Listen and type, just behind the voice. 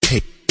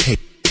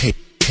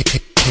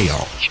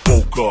Chaos.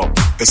 Woke up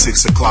at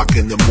 6 o'clock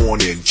in the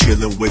morning,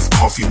 chilling with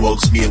coffee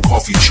mugs, me and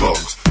coffee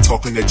chugs,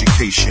 talking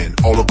education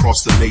all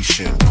across the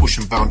nation,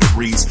 pushing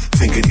boundaries,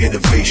 thinking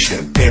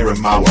innovation. Aaron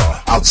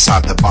Mauer,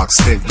 outside the box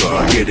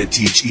thinker, here to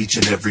teach each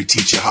and every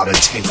teacher how to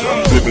tinker.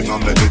 Living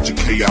on the edge of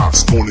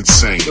chaos, going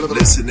insane.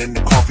 Listening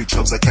to coffee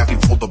chugs like caffeine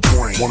for the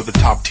brain. One of the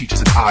top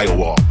teachers in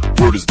Iowa,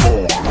 word is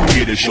born,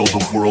 here to show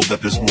the world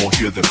that there's more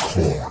here than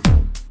corn.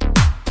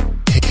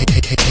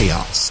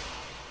 Chaos.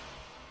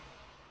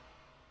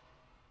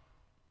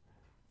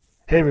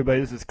 Hey everybody,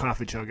 this is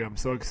Coffee Chug. I'm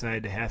so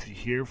excited to have you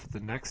here for the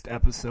next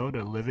episode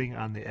of Living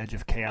on the Edge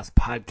of Chaos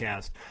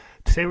podcast.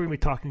 Today we're going to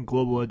be talking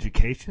global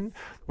education.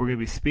 We're going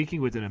to be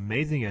speaking with an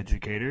amazing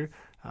educator.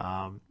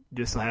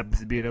 Just so happens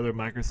to be another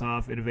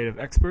Microsoft Innovative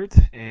Expert,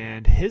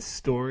 and his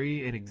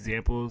story and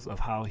examples of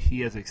how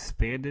he has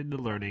expanded the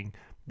learning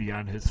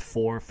beyond his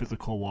four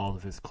physical walls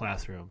of his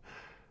classroom.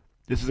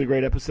 This is a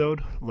great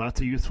episode,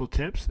 lots of useful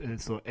tips, and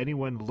so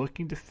anyone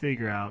looking to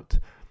figure out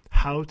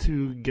how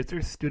to get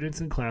their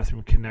students in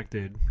classroom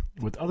connected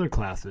with other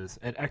classes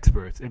and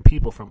experts and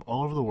people from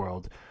all over the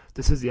world,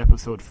 this is the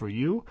episode for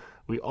you.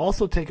 We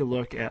also take a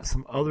look at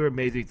some other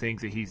amazing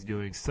things that he's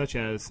doing, such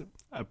as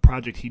a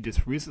project he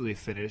just recently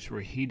finished where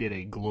he did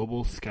a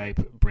global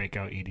Skype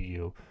breakout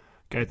EDU.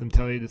 Guys, I'm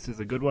telling you, this is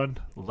a good one.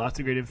 Lots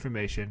of great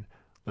information.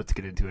 Let's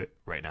get into it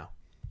right now.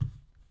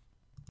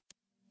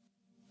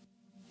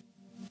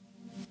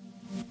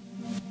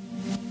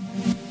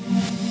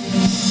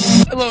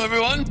 Hello,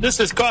 everyone. This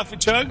is Coffee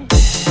Chug.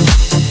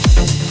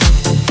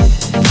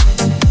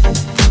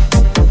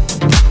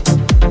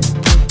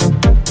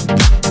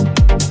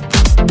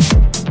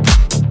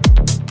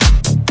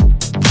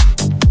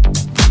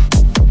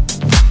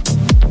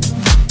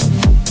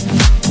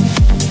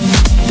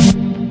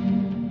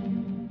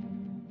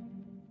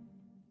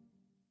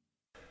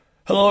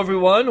 Hello,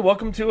 everyone.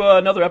 Welcome to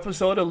another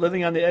episode of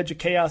Living on the Edge of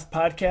Chaos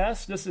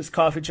podcast. This is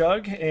Coffee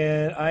Chug,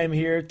 and I am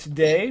here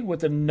today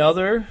with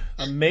another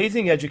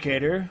amazing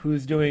educator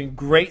who's doing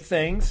great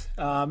things.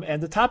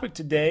 And the topic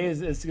today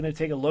is going to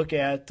take a look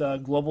at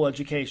global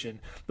education.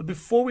 But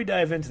before we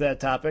dive into that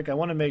topic, I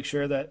want to make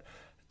sure that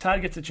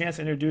Todd gets a chance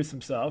to introduce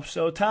himself.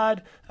 So,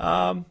 Todd,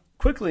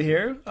 quickly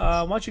here,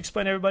 why don't you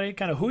explain to everybody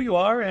kind of who you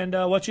are and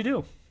what you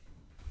do?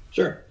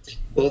 Sure.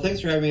 Well, thanks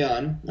for having me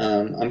on.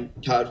 I'm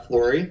Todd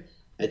Flory.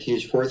 I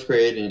teach fourth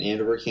grade in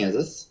Andover,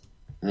 Kansas.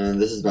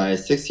 This is my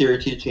sixth year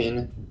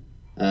teaching.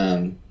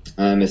 I'm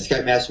a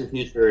Skype master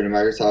teacher and a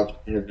Microsoft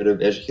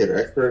Innovative Educator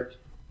Expert.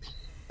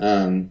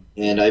 And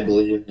I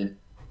believe in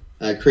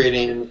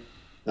creating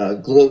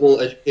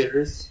global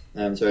educators.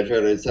 So I try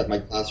to set my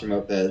classroom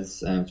up as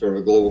sort of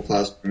a global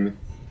classroom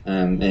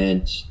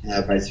and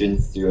have my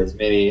students do as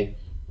many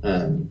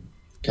kind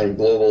of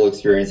global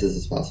experiences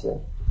as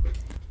possible.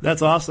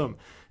 That's awesome.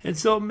 And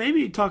so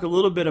maybe talk a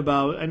little bit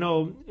about, I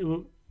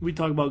know we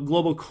talk about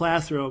global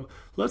classroom.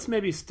 Let's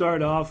maybe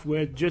start off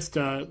with just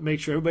to make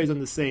sure everybody's on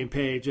the same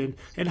page. And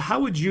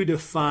how would you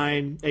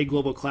define a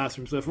global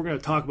classroom? So if we're going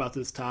to talk about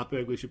this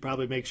topic, we should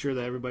probably make sure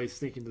that everybody's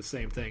thinking the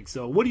same thing.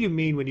 So what do you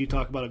mean when you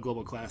talk about a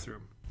global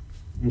classroom?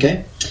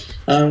 Okay.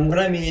 What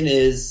I mean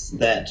is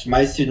that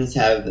my students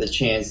have a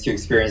chance to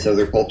experience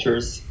other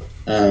cultures.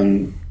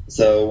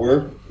 So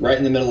we're right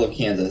in the middle of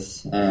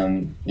Kansas.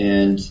 And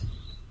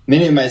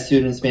many of my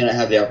students may not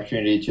have the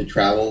opportunity to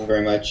travel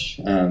very much.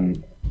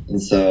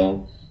 And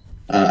so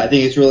I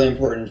think it's really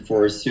important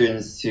for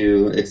students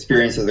to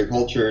experience other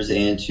cultures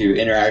and to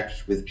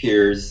interact with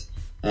peers,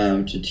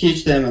 to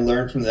teach them and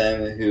learn from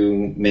them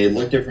who may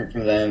look different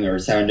from them or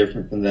sound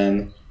different from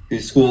them,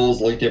 whose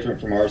schools look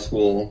different from our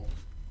school.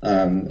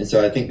 And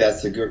so I think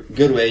that's a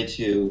good way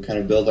to kind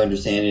of build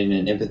understanding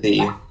and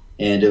empathy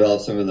and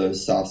develop some of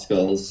those soft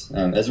skills,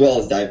 as well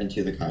as dive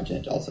into the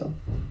content also.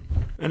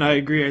 And I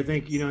agree. I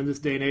think, in this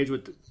day and age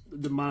with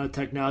the amount of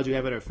technology we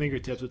have at our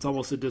fingertips, it's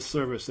almost a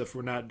disservice if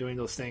we're not doing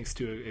those things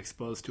to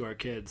expose to our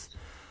kids.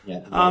 Yeah.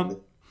 Exactly.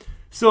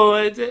 So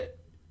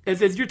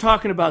as you're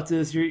talking about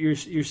this, your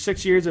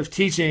 6 years of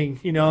teaching,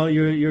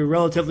 you're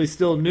relatively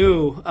still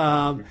new,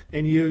 and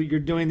you're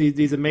doing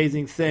these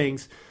amazing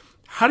things.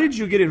 How did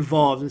you get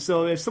involved? And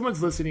so if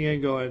someone's listening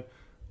in going,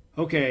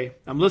 okay,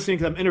 I'm listening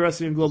because I'm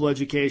interested in global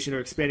education or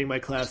expanding my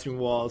classroom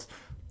walls,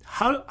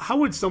 how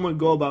would someone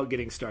go about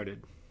getting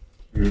started?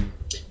 Mm-hmm.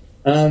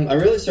 I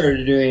really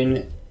started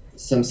doing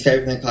some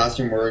Skype in the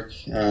classroom work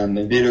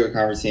and video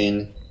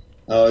conferencing,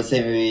 I would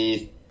say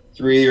maybe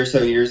 3 or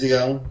so years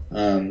ago.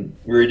 We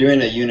were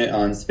doing a unit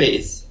on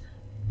space,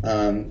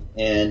 and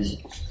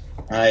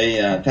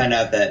I found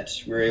out that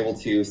we were able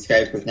to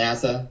Skype with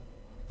NASA,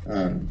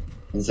 and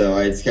so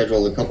I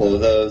scheduled a couple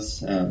of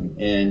those,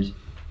 and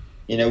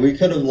we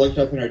could have looked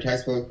up in our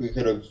textbook, we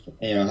could have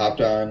hopped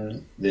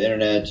on the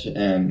internet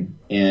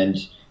and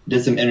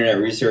did some internet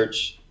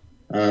research.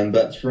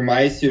 But for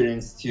my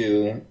students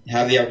to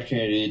have the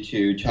opportunity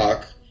to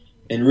talk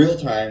in real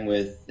time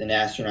with an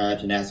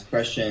astronaut and ask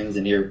questions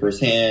and hear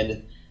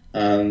firsthand,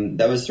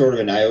 that was sort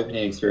of an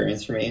eye-opening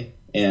experience for me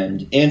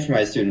and for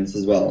my students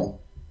as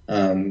well.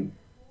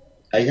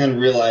 I kind of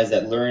realized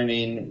that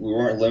learning, we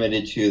weren't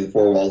limited to the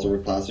four walls of our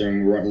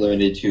classroom. We weren't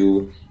limited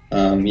to,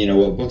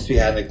 what books we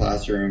had in the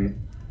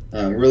classroom.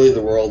 Really,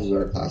 the world is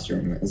our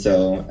classroom. And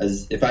so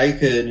if I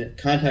could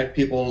contact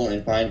people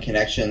and find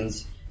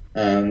connections,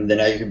 then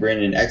I could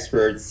bring in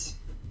experts.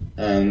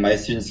 My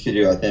students could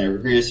do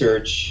authentic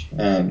research,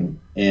 and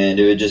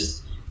it would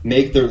just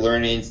make their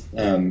learning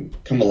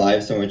come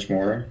alive so much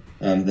more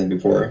than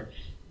before.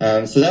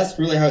 So that's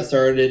really how it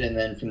started, and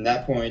then from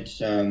that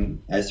point,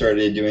 I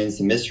started doing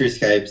some mystery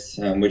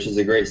Skypes, which is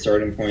a great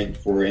starting point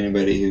for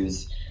anybody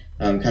who's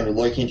kind of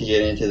looking to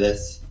get into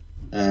this.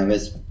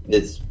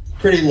 It's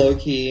pretty low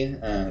key.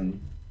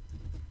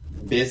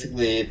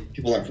 Basically, if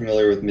people aren't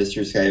familiar with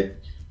mystery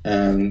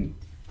Skype,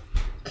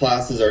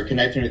 classes are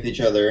connecting with each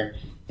other,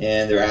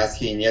 and they're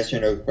asking yes or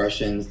no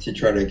questions to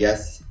try to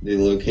guess the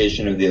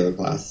location of the other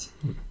class.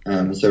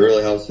 So it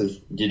really helps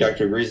with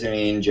deductive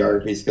reasoning,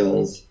 geography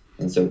skills,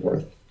 and so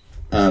forth.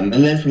 And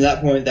then from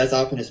that point, that's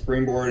often a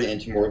springboard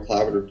into more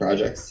collaborative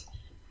projects.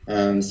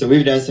 So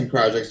we've done some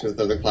projects with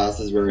other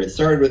classes where it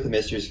started with the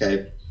mystery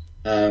Skype.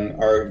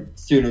 Our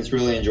students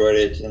really enjoyed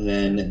it, and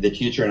then the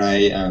teacher and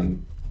I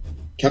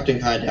kept in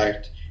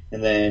contact,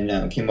 and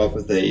then came up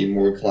with a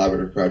more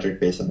collaborative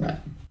project based on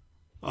that.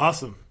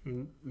 Awesome.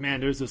 Man,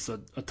 there's just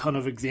a ton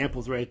of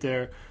examples right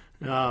there.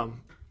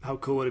 How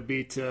cool would it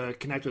be to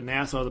connect with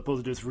NASA as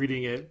opposed to just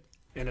reading it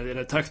in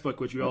a textbook,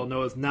 which we all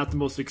know is not the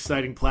most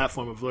exciting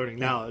platform of learning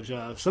knowledge.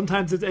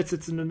 Sometimes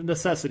it's a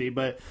necessity,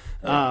 but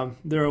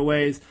there are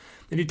ways.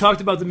 And you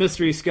talked about the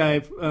mystery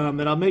Skype,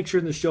 and I'll make sure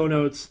in the show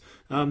notes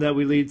that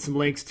we lead some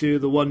links to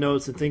the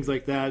OneNotes and things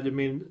like that. I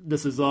mean,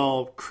 this is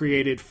all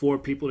created for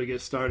people to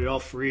get started, all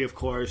free, of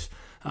course.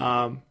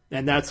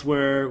 And that's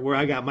where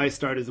I got my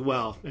start as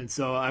well. And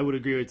so I would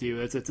agree with you.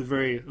 It's a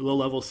very low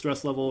level,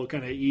 stress level,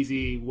 kind of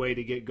easy way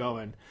to get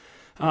going.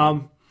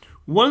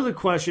 One of the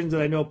questions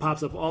that I know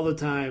pops up all the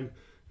time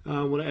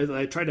as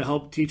I try to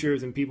help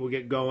teachers and people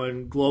get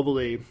going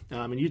globally,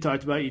 and you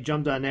talked about it, you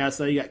jumped on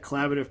NASA, you got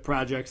collaborative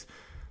projects.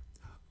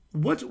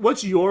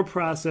 What's your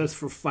process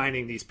for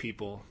finding these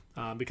people?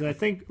 Because I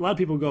think a lot of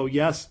people go,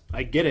 yes,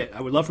 I get it.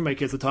 I would love for my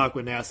kids to talk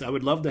with NASA. I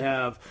would love to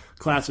have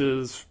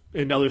classes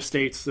in other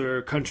states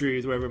or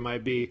countries, wherever it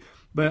might be,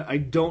 but I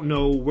don't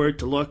know where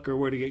to look or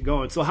where to get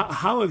going. So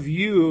how have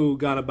you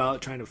gone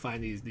about trying to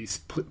find these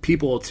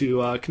people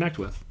to connect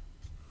with?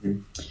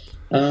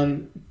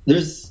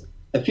 There's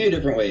a few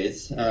different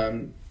ways.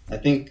 I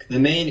think the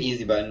main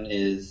easy button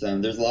is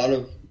there's a lot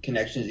of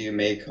connections you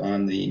make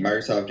on the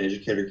Microsoft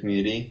Educator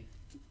Community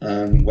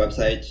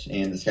website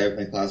and the Skype in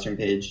the Classroom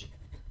page.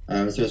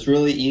 So it's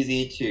really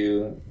easy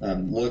to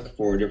look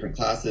for different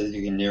classes.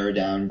 You can narrow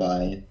down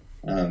by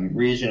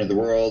region of the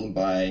world,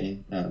 by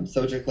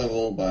subject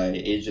level, by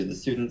age of the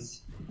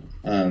students.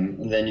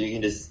 And then you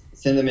can just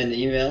send them an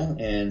email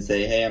and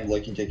say, hey, I'm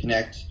looking to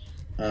connect.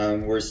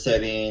 We're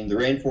studying the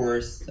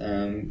rainforest,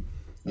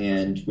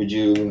 and would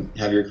you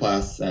have your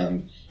class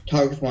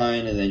talk with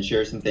mine and then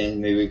share some things?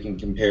 Maybe we can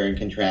compare and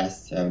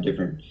contrast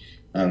different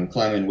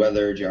climate and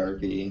weather,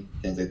 geography,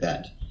 things like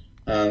that.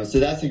 So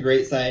that's a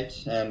great site.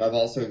 I've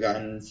also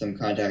gotten some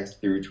contacts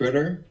through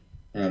Twitter,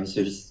 so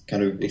just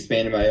kind of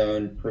expanding my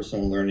own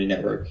personal learning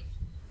network.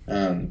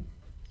 And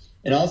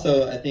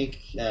also, I think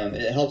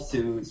it helps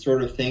to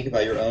sort of think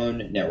about your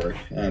own network,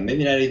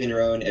 maybe not even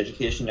your own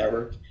education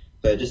network,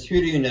 but just who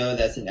do you know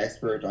that's an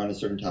expert on a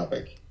certain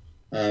topic?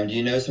 Do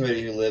you know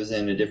somebody who lives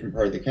in a different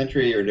part of the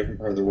country or a different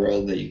part of the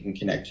world that you can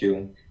connect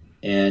to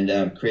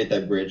and create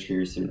that bridge for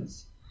your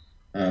students?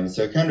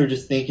 So kind of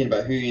just thinking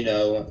about who you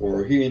know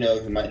or who you know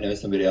who might know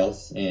somebody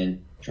else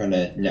and trying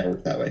to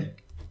network that way.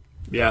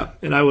 Yeah,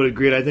 and I would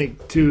agree. I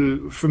think,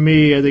 too, for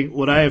me, I think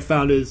what I have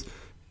found is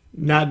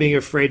not being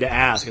afraid to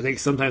ask. I think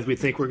sometimes we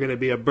think we're going to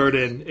be a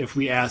burden if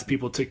we ask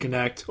people to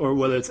connect, or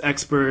whether it's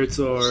experts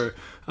or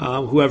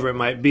whoever it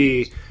might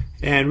be.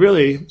 And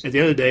really, at the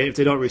end of the day, if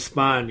they don't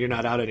respond, you're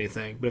not out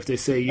anything. But if they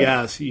say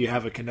yes, you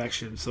have a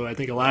connection. So I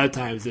think a lot of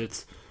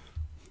times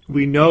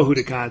we know who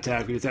to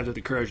contact. We just have to have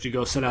the courage to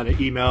go send out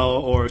an email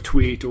or a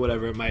tweet or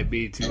whatever it might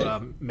be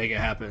to make it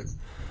happen.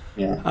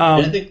 Yeah.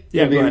 And I think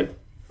go ahead.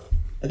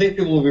 I think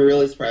people will be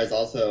really surprised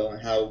also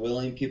how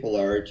willing people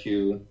are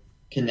to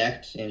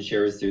connect and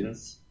share with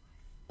students.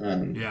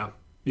 Yeah.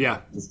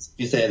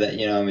 You say that,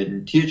 I'm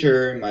a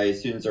teacher, my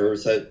students are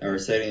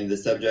studying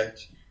this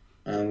subject.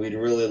 We'd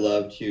really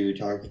love to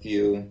talk with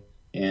you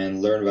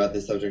and learn about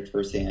this subject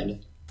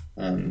firsthand.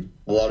 A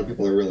lot of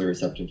people are really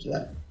receptive to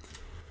that.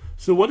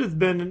 So what has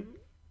been,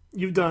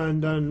 you've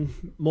done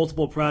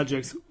multiple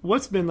projects.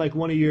 What's been like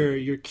one of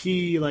your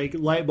key like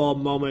light bulb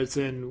moments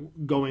in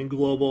going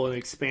global and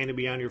expanding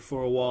beyond your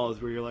four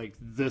walls where you're like,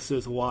 this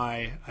is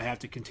why I have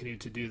to continue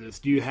to do this?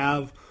 Do you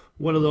have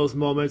one of those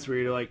moments where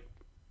you're like,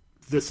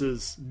 this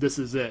is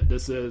it.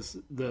 This is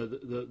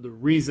the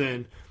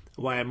reason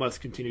why I must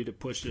continue to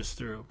push this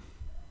through?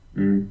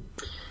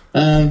 I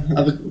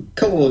have a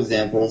couple of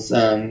examples.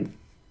 About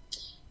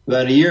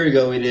a year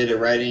ago, we did a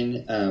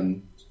writing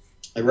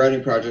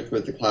project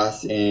with the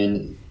class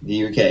in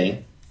the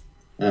UK.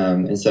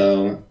 And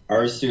so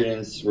our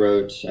students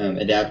wrote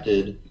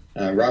adapted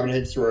Robin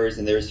Hood stories,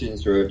 and their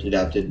students wrote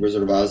adapted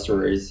Wizard of Oz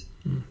stories.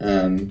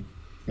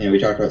 We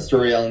talked about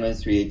story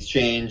elements. We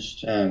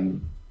exchanged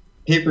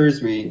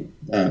papers. We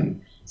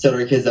set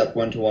our kids up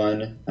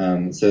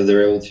one-to-one, so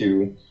they're able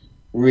to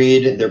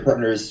read their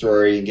partner's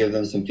story, give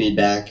them some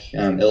feedback,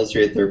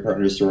 illustrate their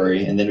partner's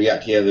story, and then we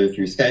got together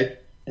through Skype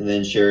and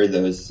then shared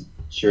those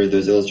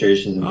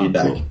illustrations and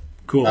feedback.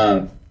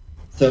 Cool.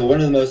 So one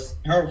of the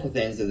most powerful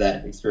things of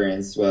that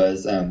experience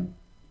was one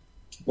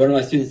of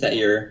my students that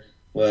year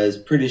was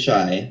pretty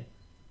shy,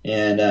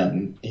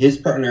 and his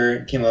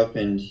partner came up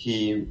and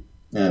he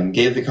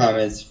gave the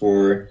comments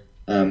for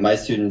my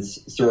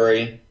student's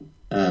story,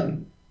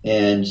 and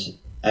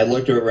I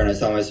looked over and I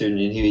saw my student,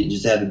 and he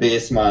just had the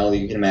biggest smile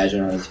you can imagine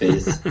on his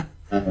face.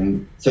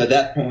 So at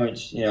that point,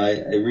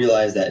 I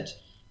realized that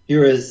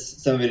here was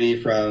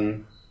somebody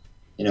from,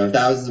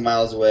 thousands of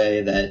miles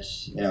away that,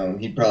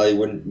 he probably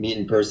wouldn't meet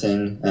in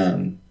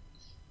person,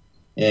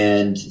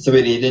 and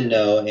somebody he didn't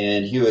know,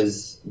 and he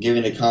was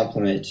giving a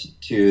compliment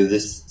to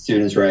this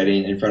student's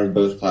writing in front of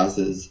both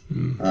classes,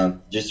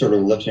 just sort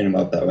of lifting him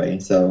up that way.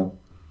 So,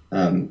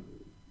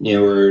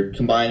 we're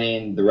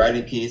combining the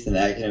writing piece and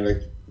the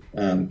academic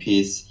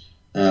piece,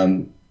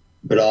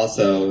 but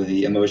also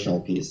the emotional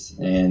piece,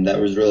 and that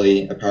was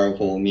really a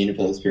powerful,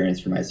 meaningful experience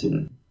for my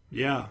student.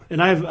 Yeah,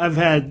 and I've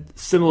had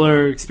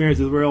similar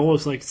experiences where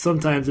almost like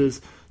sometimes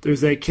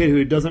there's that kid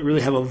who doesn't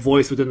really have a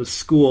voice within the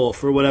school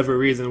for whatever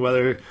reason,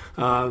 whether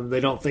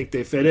they don't think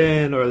they fit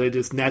in or they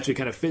just naturally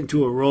kind of fit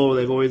into a role where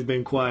they've always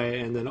been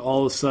quiet, and then all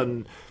of a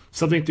sudden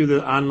something through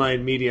the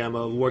online medium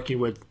of working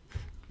with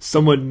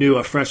someone new,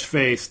 a fresh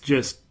face,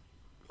 just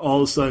all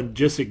of a sudden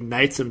just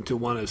ignites them to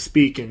want to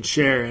speak and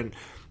share. And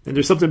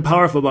there's something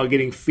powerful about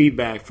getting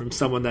feedback from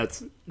someone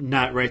that's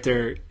not right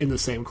there in the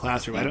same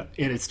classroom.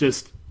 And it's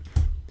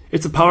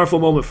a powerful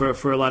moment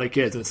for a lot of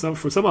kids. And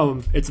for some of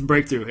them, it's a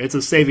breakthrough. It's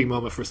a saving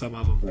moment for some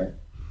of them. Right.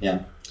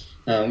 Yeah.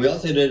 We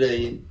also did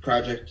a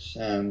project,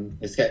 a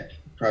Skype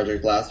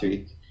project last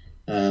week.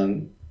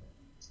 We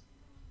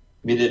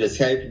did a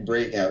Skype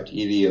breakout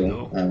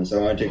EDU. So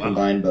I wanted to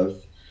combine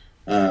both.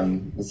 I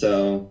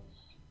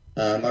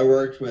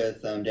worked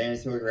with Danny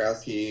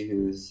Smogrowski,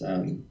 who's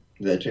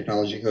the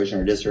technology coach in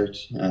our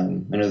district,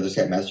 another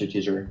Skype master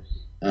teacher,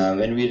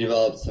 and we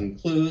developed some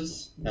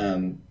clues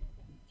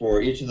for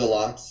each of the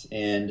locks,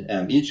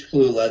 and each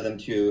clue led them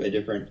to a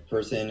different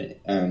person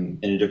in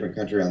a different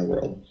country around the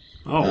world.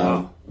 Oh,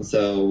 wow.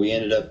 So we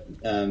ended up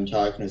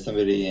talking to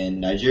somebody in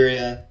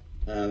Nigeria,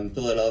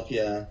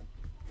 Philadelphia,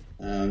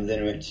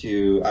 then went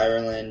to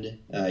Ireland,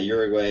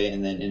 Uruguay,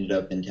 and then ended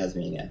up in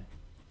Tasmania.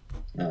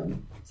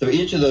 So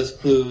each of those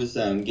clues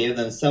gave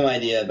them some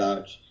idea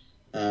about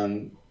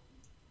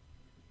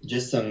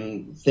just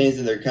some things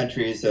in their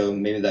country, so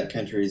maybe that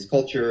country's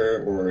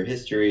culture or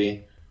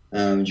history,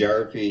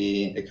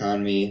 geography,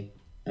 economy.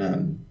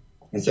 And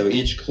so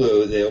each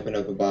clue, they opened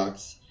up a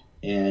box,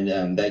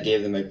 and that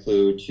gave them a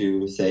clue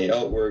to say,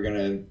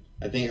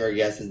 I think our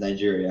guess is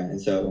Nigeria. And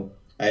so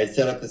I had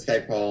set up the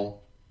Skype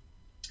call.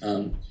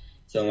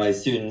 So my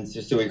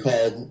students, so we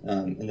called,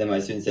 and then my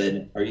student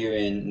said, "Are you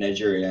in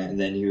Nigeria?" And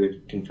then he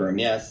would confirm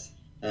yes,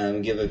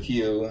 give a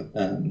few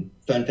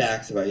fun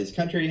facts about his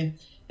country,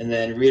 and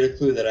then read a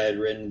clue that I had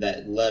written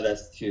that led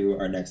us to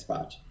our next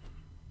spot.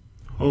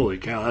 Holy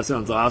cow, that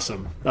sounds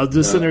awesome. I was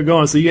just sitting there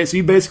going, so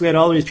you basically had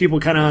all these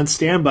people kind of on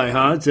standby,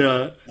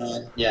 huh?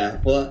 Yeah,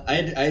 well,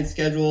 I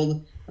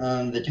scheduled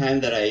the time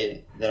that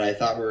I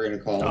thought we were going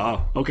to call.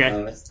 Oh,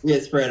 okay. We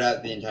had spread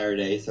out the entire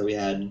day, so we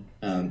had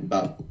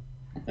about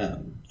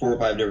 4 or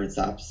 5 different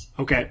stops.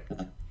 Okay.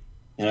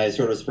 And I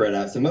sort of spread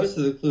out. So most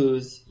of the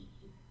clues,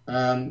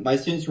 my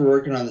students were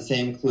working on the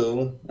same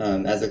clue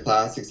as a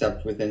class,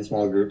 except within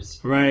small groups.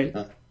 Right.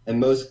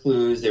 And most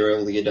clues they were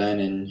able to get done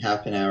in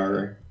half an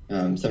hour,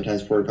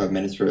 sometimes 45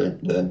 minutes for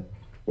the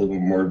little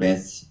bit more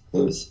advanced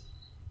clues.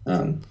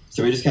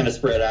 So we just kind of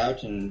spread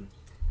out, and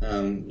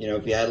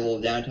if we had a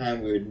little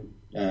downtime, we would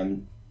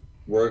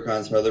work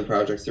on some other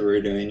projects that we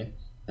were doing.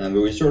 But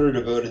we sort of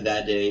devoted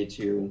that day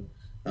to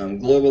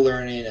global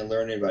learning and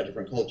learning about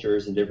different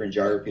cultures and different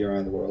geography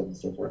around the world and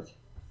so forth.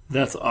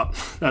 That's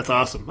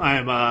awesome.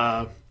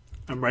 I'm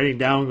writing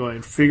down,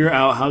 going figure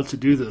out how to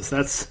do this.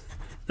 That's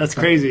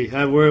crazy.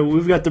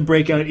 We've got the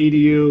breakout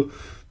EDU.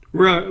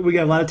 We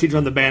got a lot of teachers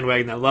on the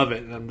bandwagon that love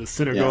it, and I'm just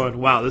sitting there going,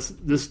 "Wow,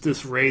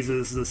 this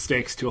raises the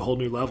stakes to a whole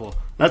new level."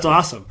 That's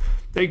awesome.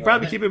 They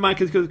probably keep in mind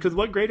because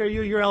what grade are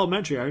you? You're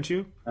elementary, aren't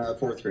you?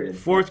 4th grade.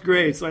 4th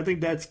grade. So I think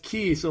that's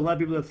key. So a lot of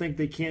people that think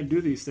they can't do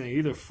these things,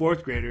 either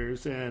 4th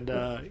graders and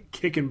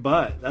kicking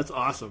butt. That's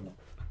awesome.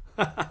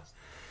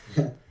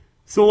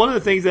 So one of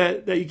the things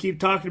that you keep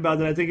talking about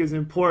that I think is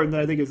important, that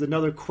I think is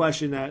another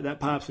question that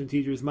pops in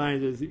teachers'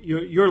 minds, is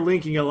you're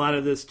linking a lot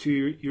of this to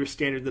your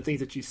standards, the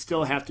things that you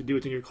still have to do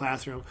within your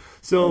classroom.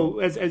 So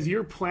as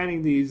you're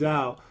planning these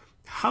out,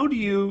 how do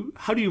you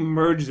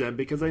merge them?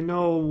 Because I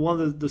know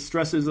one of the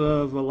stresses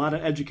of a lot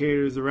of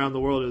educators around the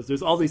world is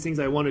there's all these things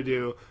I want to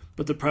do,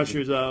 but the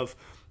pressures of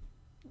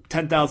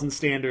 10,000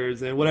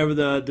 standards and whatever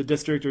the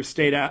district or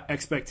state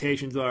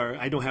expectations are,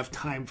 I don't have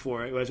time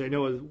for it, which I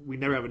know we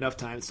never have enough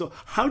time. So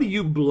how do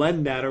you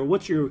blend that, or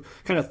what's your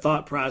kind of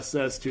thought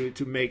process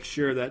to make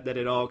sure that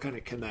it all kind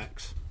of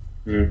connects?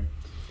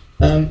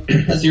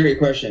 That's a great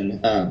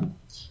question.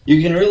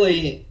 You can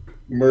really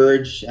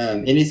merge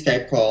any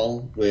Skype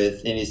call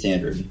with any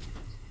standard.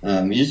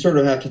 You just sort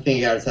of have to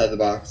think outside the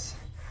box.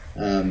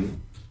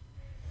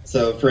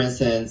 So, for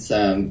instance,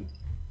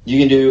 you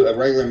can do a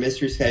regular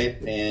mystery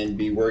Skype and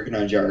be working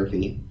on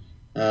geography.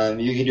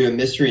 You can do a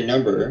mystery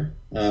number,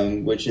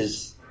 which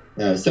is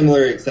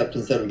similar, except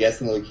instead of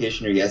guessing the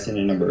location, you're guessing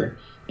a number,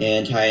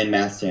 and tie in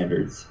math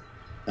standards.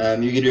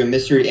 You can do a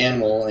mystery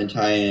animal and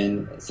tie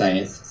in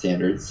science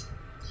standards.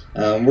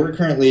 We're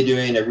currently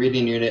doing a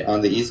reading unit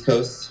on the East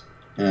Coast,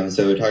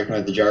 so we're talking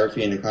about the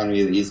geography and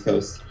economy of the East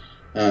Coast.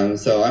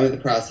 So I'm in the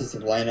process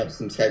of lining up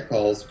some Skype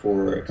calls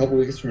for a couple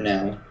weeks from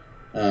now,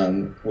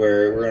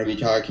 where we're going to be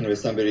talking with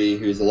somebody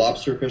who's a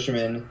lobster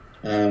fisherman,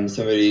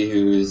 somebody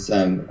who's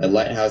a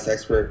lighthouse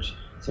expert,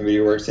 somebody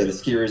who works at a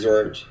ski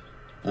resort,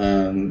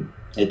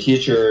 a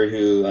teacher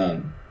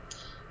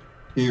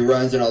who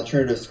runs an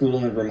alternative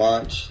school in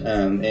Vermont,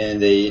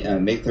 and they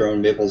make their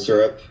own maple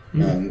syrup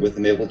with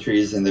the maple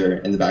trees in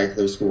the back of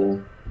their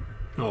school.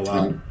 Oh,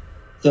 wow.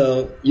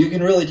 So you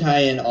can really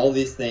tie in all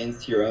these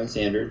things to your own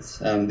standards.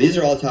 These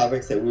are all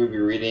topics that we'll be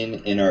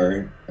reading in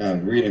our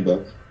reading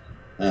book,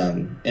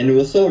 and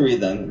we'll still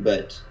read them,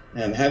 but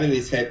having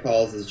these Skype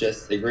calls is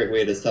just a great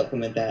way to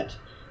supplement that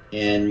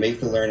and make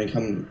the learning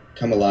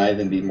come alive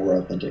and be more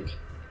authentic.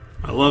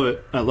 I love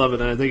it.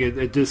 And I think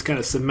it just kind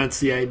of cements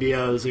the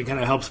ideas and kind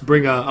of helps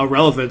bring a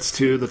relevance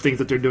to the things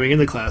that they're doing in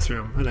the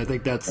classroom. And I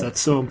think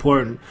that's so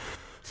important.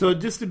 So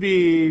just to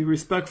be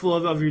respectful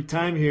of your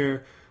time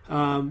here,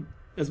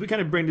 as we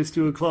kind of bring this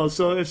to a close,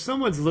 so if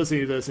someone's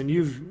listening to this and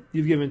you've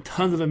given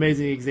tons of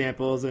amazing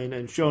examples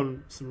and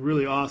shown some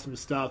really awesome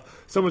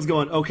stuff, someone's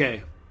going,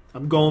 okay,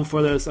 I'm going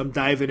for this, I'm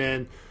diving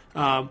in.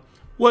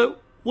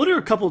 What are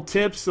a couple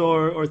tips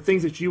or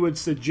things that you would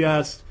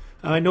suggest?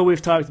 I know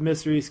we've talked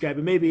mystery Skype,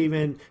 but maybe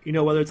even,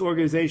 whether it's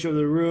organization of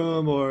the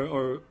room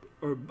or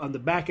on the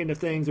back end of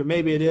things, or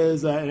maybe it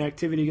is an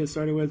activity to get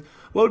started with.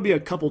 What would be a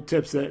couple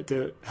tips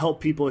to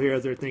help people here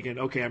as they're thinking,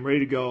 okay, I'm ready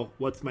to go.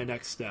 What's my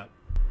next step?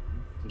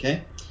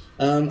 Okay.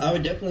 I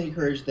would definitely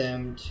encourage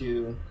them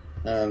to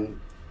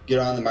get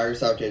on the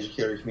Microsoft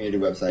Educator Community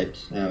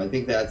website. I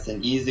think that's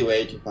an easy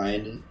way to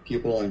find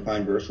people and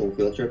find virtual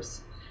field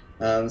trips.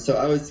 So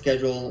I would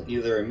schedule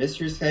either a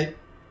mystery Skype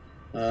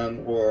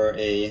or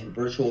a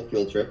virtual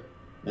field trip.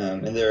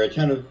 And there are a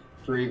ton of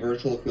free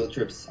virtual field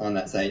trips on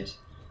that site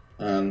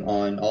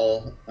on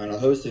a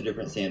host of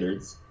different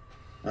standards.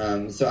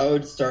 So I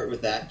would start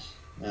with that.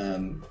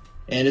 And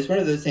it's one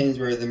of those things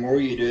where the more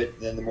you do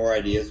it, then the more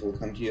ideas will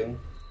come to you.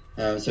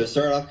 So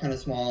start off kind of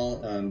small,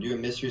 do a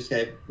mystery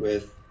Skype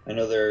with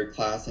another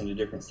class in a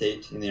different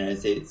state in the United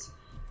States.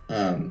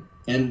 And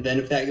then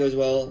if that goes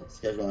well,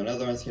 schedule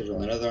another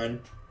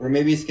one, or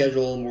maybe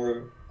schedule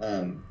more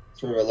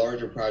sort of a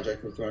larger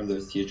project with one of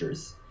those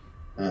teachers.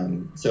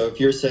 So if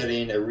you're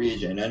studying a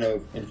region, I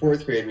know in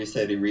 4th grade we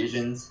study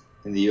regions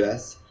in the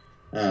U.S.,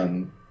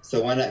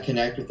 so why not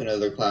connect with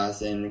another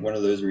class in one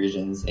of those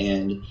regions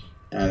and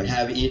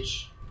have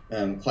each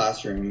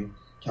classroom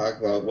talk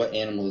about what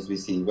animals we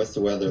see, what's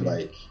the weather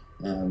like,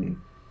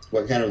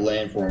 what kind of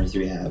landforms do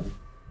we have.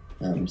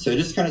 So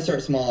just kind of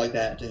start small like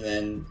that, and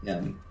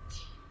then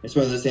it's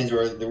one of those things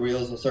where the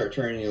wheels will start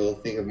turning, you'll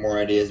think of more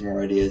ideas,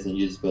 and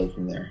you just build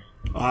from there.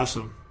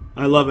 Awesome.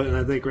 I love it, and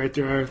I think right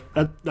there,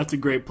 that's a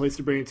great place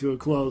to bring it to a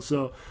close.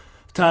 So,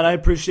 Todd, I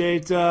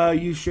appreciate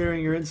you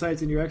sharing your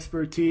insights and your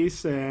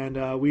expertise,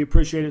 and we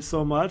appreciate it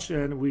so much,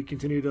 and we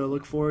continue to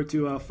look forward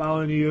to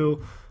following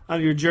you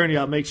on your journey.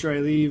 I'll make sure I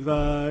leave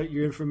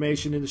your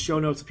information in the show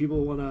notes if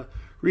people want to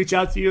reach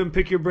out to you and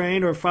pick your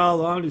brain or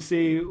follow along to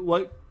see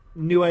what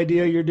new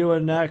idea you're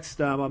doing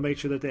next. I'll make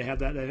sure that they have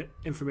that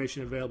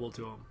information available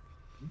to them.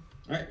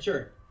 All right,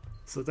 sure.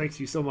 So thanks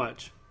you so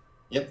much.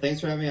 Yep, thanks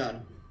for having me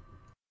on.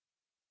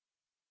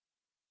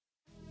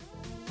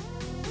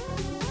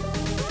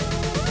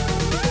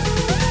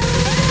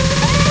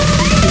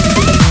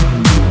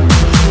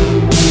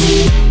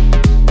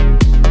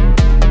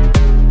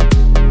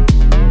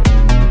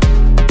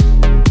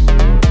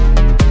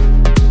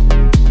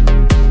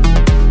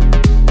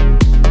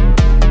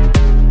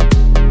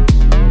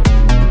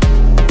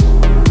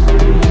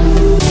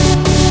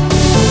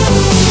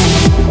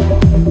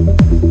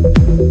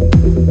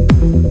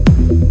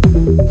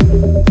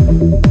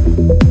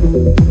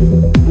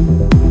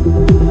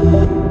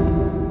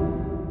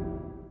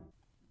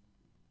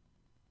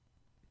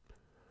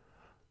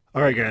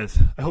 All right, guys,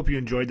 I hope you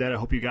enjoyed that. I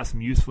hope you got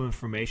some useful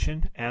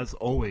information. As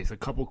always, a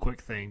couple quick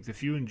things.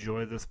 If you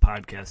enjoy this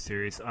podcast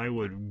series, I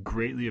would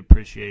greatly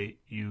appreciate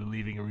you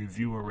leaving a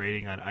review or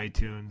rating on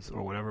iTunes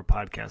or whatever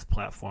podcast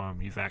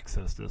platform you've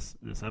accessed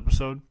this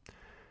episode.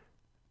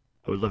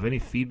 I would love any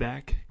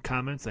feedback,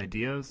 comments,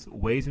 ideas,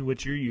 ways in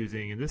which you're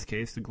using, in this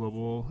case, the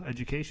global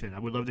education. I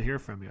would love to hear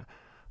from you.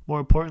 More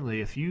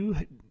importantly, if you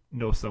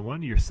know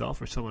someone,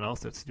 yourself or someone else,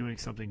 that's doing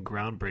something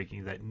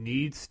groundbreaking that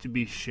needs to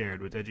be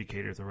shared with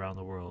educators around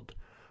the world,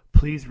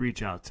 please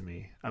reach out to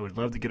me. I would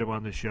love to get them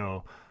on the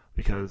show,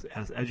 because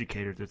as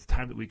educators, it's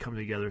time that we come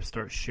together,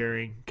 start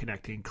sharing,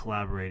 connecting,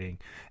 collaborating,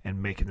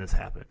 and making this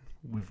happen.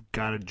 We've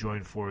got to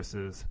join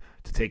forces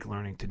to take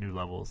learning to new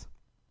levels.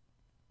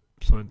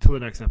 So until the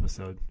next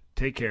episode,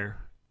 take care,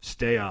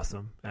 stay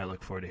awesome, and I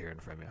look forward to hearing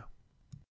from you.